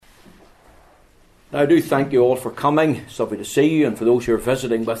I do thank you all for coming. It's lovely to see you, and for those who are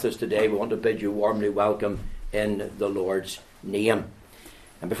visiting with us today, we want to bid you warmly welcome in the Lord's name.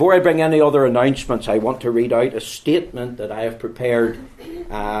 And before I bring any other announcements, I want to read out a statement that I have prepared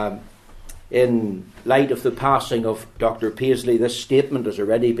in light of the passing of Dr. Paisley. This statement has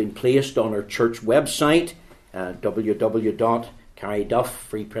already been placed on our church website,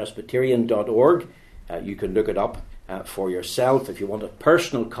 www.carrydufffreepresbyterian.org. You can look it up for yourself. If you want a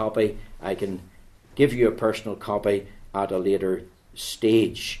personal copy, I can give you a personal copy at a later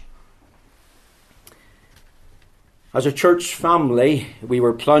stage. As a church family, we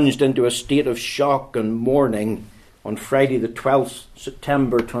were plunged into a state of shock and mourning on Friday the 12th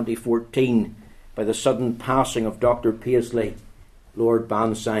September 2014 by the sudden passing of Dr. Paisley, Lord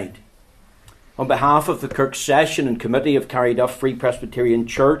Bandside. On behalf of the Kirk Session and Committee of Carryduff Free Presbyterian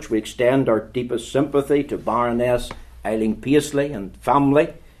Church, we extend our deepest sympathy to Baroness Eileen Paisley and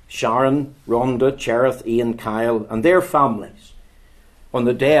family, Sharon, Rhonda, Cherith, Ian, Kyle, and their families on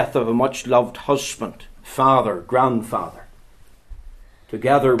the death of a much-loved husband, father, grandfather.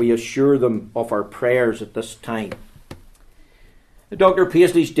 Together we assure them of our prayers at this time. Dr.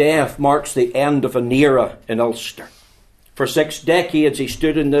 Paisley's death marks the end of an era in Ulster. For 6 decades he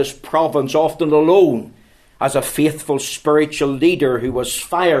stood in this province, often alone, as a faithful spiritual leader who was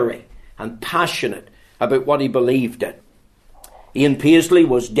fiery and passionate about what he believed in. Ian Paisley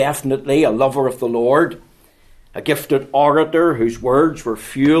was definitely a lover of the Lord, a gifted orator whose words were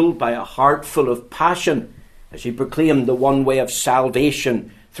fueled by a heart full of passion as he proclaimed the one way of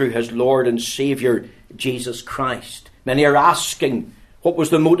salvation through his Lord and Saviour, Jesus Christ. Many are asking, what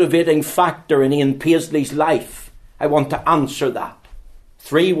was the motivating factor in Ian Paisley's life? I want to answer that.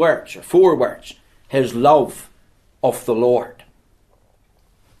 3 words or 4 words. His love of the Lord.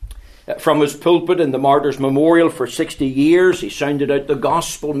 From his pulpit in the Martyrs' Memorial for 60 years, he sounded out the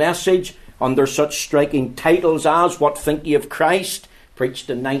gospel message under such striking titles as What Think Ye of Christ, preached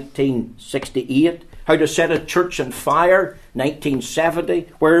in 1968, How to Set a Church on Fire, 1970,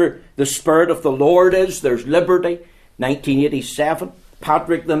 Where the Spirit of the Lord Is, There's Liberty, 1987,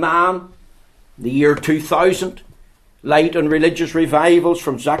 Patrick the Man, the year 2000, Light on Religious Revivals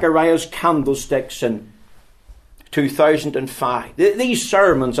from Zachariah's Candlesticks in 2005. These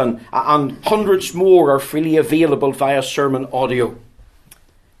sermons and hundreds more are freely available via sermon audio.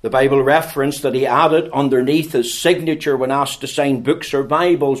 The Bible reference that he added underneath his signature when asked to sign books or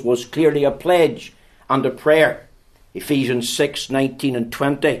Bibles was clearly a pledge and a prayer. Ephesians 6:19 and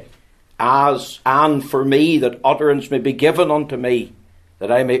 20. And for me that utterance may be given unto me,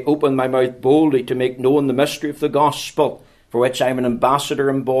 that I may open my mouth boldly to make known the mystery of the gospel, for which I am an ambassador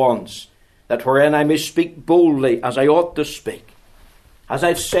in bonds, that wherein I may speak boldly as I ought to speak. As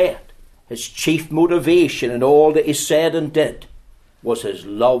I've said, his chief motivation in all that he said and did was his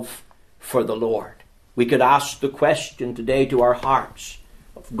love for the Lord. We could ask the question today to our hearts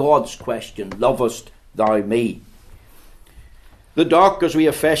of God's question, lovest thou me? The Doc, as we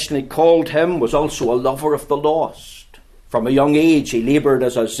affectionately called him, was also a lover of the lost. From a young age he laboured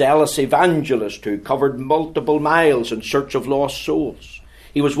as a zealous evangelist who covered multiple miles in search of lost souls.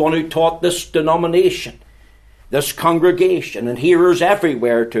 He was one who taught this denomination, this congregation, and hearers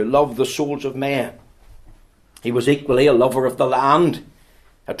everywhere to love the souls of men. He was equally a lover of the land,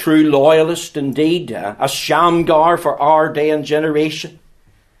 a true loyalist indeed, a Shamgar for our day and generation.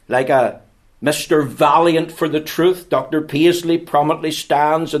 Like a Mr. Valiant for the truth, Dr. Paisley prominently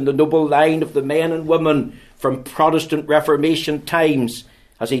stands in the noble line of the men and women from Protestant Reformation times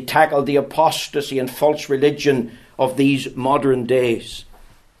as he tackled the apostasy and false religion of these modern days.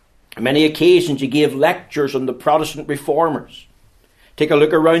 On many occasions he gave lectures on the Protestant reformers. Take a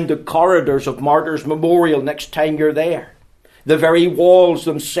look around the corridors of Martyrs' Memorial next time you're there. The very walls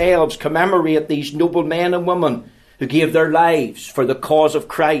themselves commemorate these noble men and women who gave their lives for the cause of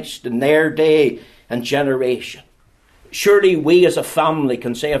Christ in their day and generation. Surely we as a family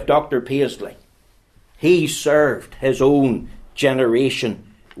can say of Dr. Paisley, he served his own generation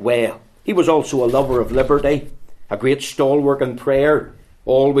well. He was also a lover of liberty, a great stalwart in prayer,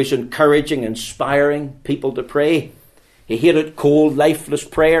 always encouraging, inspiring people to pray. He hated cold, lifeless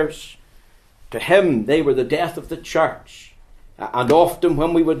prayers. To him, they were the death of the church. And often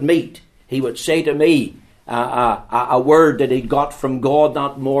when we would meet, he would say to me a word that he got from God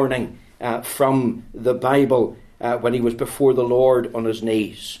that morning from the Bible when he was before the Lord on his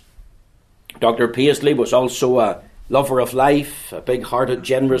knees. Dr. Paisley was also a lover of life, a big-hearted,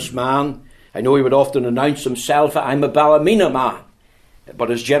 generous man. I know he would often announce himself, I'm a Ballymena man. But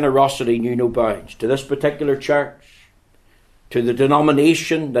his generosity knew no bounds. To this particular church, to the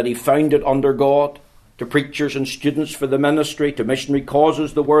denomination that he founded under God, to preachers and students for the ministry, to missionary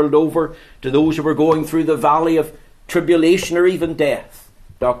causes the world over, to those who were going through the valley of tribulation or even death.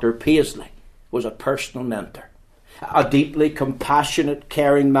 Dr. Paisley was a personal mentor, a deeply compassionate,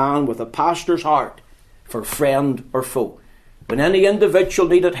 caring man with a pastor's heart for friend or foe. When any individual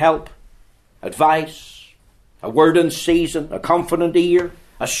needed help, advice, a word in season, a confident ear,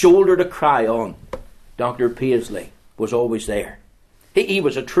 a shoulder to cry on, Dr. Paisley was always there. He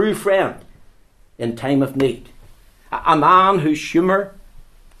was a true friend in time of need. A man whose humour,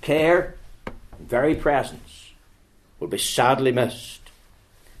 care, and very presence will be sadly missed.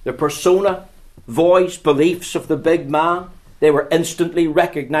 The persona, voice, beliefs of the big man, they were instantly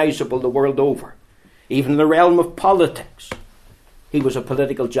recognisable the world over. Even in the realm of politics, he was a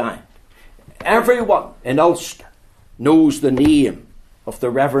political giant. Everyone in Ulster knows the name of the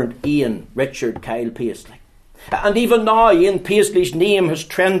Reverend Ian Richard Kyle Paisley. And even now, Ian Paisley's name has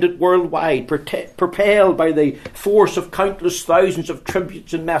trended worldwide, propelled by the force of countless thousands of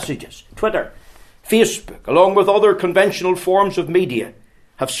tributes and messages. Twitter, Facebook, along with other conventional forms of media,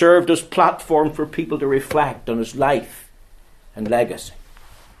 have served as platforms for people to reflect on his life and legacy.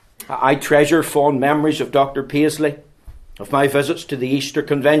 I treasure fond memories of Dr. Paisley, of my visits to the Easter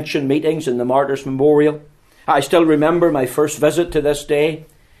Convention meetings in the Martyrs' Memorial. I still remember my first visit to this day.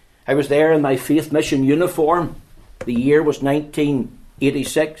 I was there in my Faith Mission uniform. The year was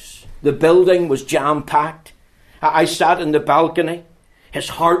 1986. The building was jam-packed. I sat in the balcony. His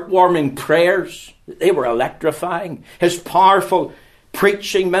heartwarming prayers, they were electrifying. His powerful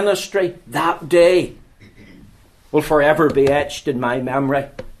preaching ministry that day will forever be etched in my memory.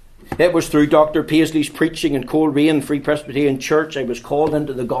 It was through Dr. Paisley's preaching in Coleraine Free Presbyterian Church I was called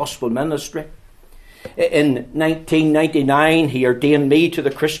into the gospel ministry. In 1999, he ordained me to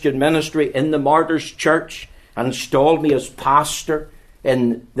the Christian ministry in the Martyrs Church and installed me as pastor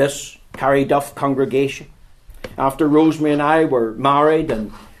in this Carryduff congregation. After Rosemary and I were married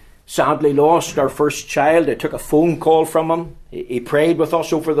and sadly lost our first child, I took a phone call from him. He prayed with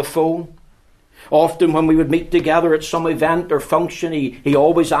us over the phone. Often when we would meet together at some event or function, he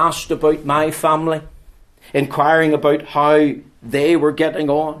always asked about my family, inquiring about how they were getting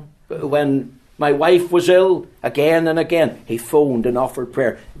on. When my wife was ill, again and again, he phoned and offered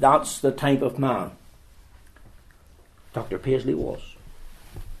prayer. That's the type of man Dr. Paisley was.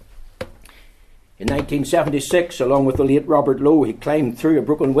 In 1976, along with the late Robert Lowe, he climbed through a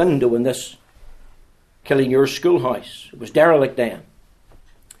broken window in this Killinure schoolhouse. It was derelict then.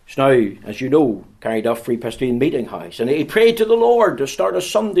 It's now, as you know, Carryduff Free Presbyterian Meeting House. And he prayed to the Lord to start a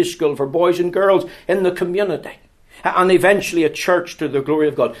Sunday school for boys and girls in the community. And eventually a church to the glory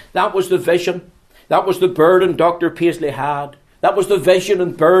of God. That was the vision. That was the burden Dr. Paisley had. That was the vision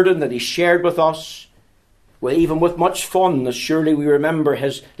and burden that he shared with us. Well, even with much fondness, surely we remember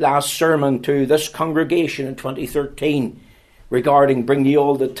his last sermon to this congregation in 2013 regarding bring ye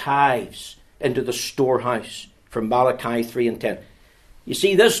all the tithes into the storehouse from Malachi 3 and 10. You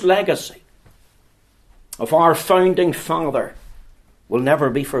see, this legacy of our founding father will never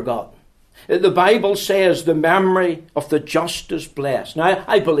be forgotten. The Bible says the memory of the just is blessed. Now,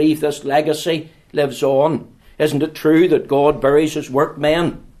 I believe this legacy lives on. Isn't it true that God buries his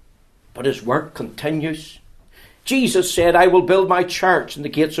workmen, but his work continues? Jesus said, I will build my church and the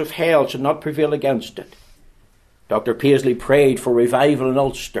gates of hell shall not prevail against it. Dr. Paisley prayed for revival in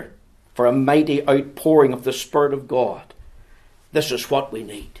Ulster, for a mighty outpouring of the Spirit of God. This is what we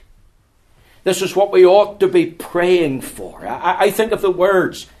need. This is what we ought to be praying for. I think of the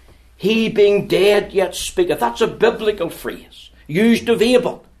words, he being dead yet speaketh. That's a biblical phrase, used of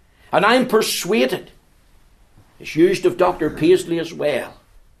Abel. And I'm persuaded it's used of Dr. Paisley as well.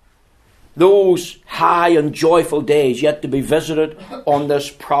 Those high and joyful days yet to be visited on this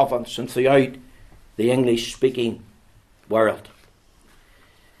province and throughout the English-speaking world.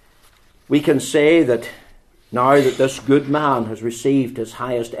 We can say that now that this good man has received his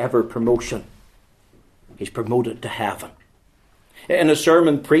highest ever promotion, he's promoted to heaven. In a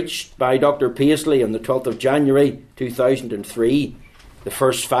sermon preached by Dr. Paisley on the 12th of January 2003, the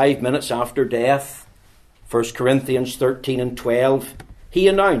first 5 minutes after death, 1 Corinthians 13 and 12, he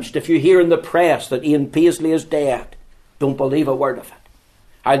announced, if you hear in the press that Ian Paisley is dead, don't believe a word of it.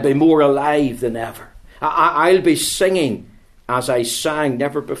 I'll be more alive than ever. I'll be singing as I sang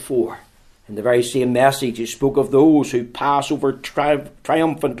never before. In the very same message, he spoke of those who pass over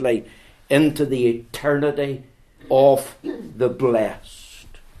triumphantly into the eternity of the blessed.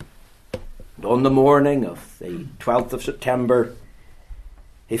 And on the morning of the 12th of September,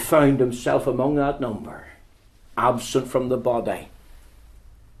 he found himself among that number, absent from the body,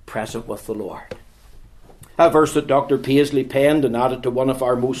 present with the Lord. A verse that Dr. Paisley penned and added to one of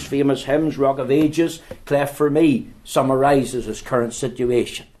our most famous hymns, Rock of Ages, Cleft for Me, summarises his current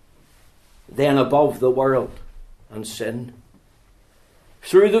situation. Then above the world and sin,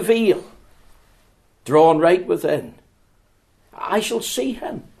 through the veil, drawn right within, I shall see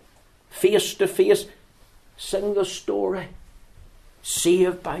him face to face, sing the story,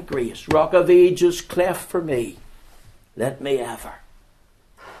 saved by grace. Rock of Ages, cleft for me, let me ever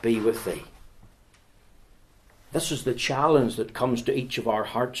be with thee. This is the challenge that comes to each of our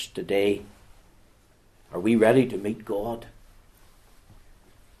hearts today. Are we ready to meet God?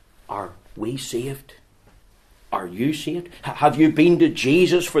 Are we saved? Are you saved? Have you been to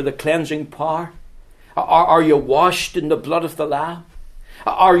Jesus for the cleansing power? Are you washed in the blood of the Lamb?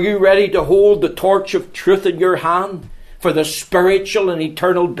 Are you ready to hold the torch of truth in your hand for the spiritual and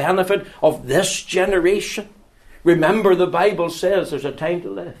eternal benefit of this generation? Remember, the Bible says there's a time to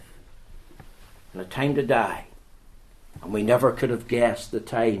live and a time to die. And we never could have guessed the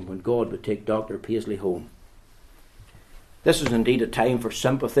time when God would take Dr. Paisley home. This is indeed a time for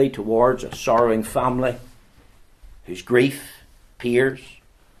sympathy towards a sorrowing family whose grief, tears,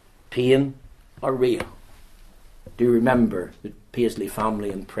 pain are real. Do remember the Paisley family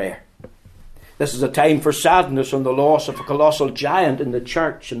in prayer. This is a time for sadness on the loss of a colossal giant in the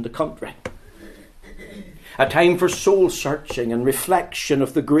church and the country. A time for soul searching and reflection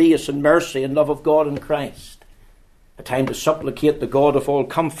of the grace and mercy and love of God in Christ. A time to supplicate the God of all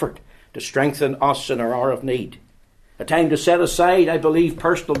comfort to strengthen us in our hour of need. A time to set aside, I believe,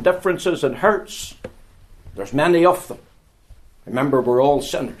 personal differences and hurts. There's many of them. Remember, we're all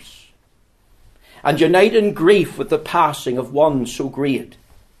sinners. And unite in grief with the passing of one so great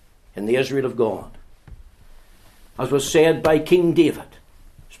in the Israel of God. As was said by King David,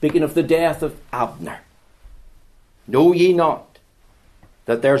 speaking of the death of Abner, know ye not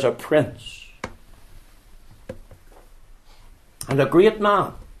that there's a prince and a great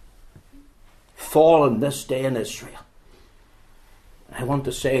man fallen this day in Israel? I want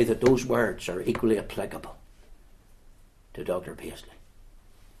to say that those words are equally applicable to Dr. Paisley.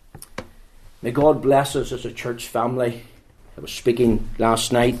 May God bless us as a church family. I was speaking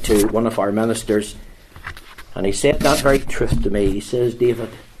last night to one of our ministers, and he said that very truth to me. He says, David,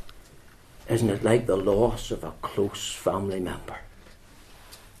 isn't it like the loss of a close family member?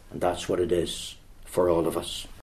 And that's what it is for all of us.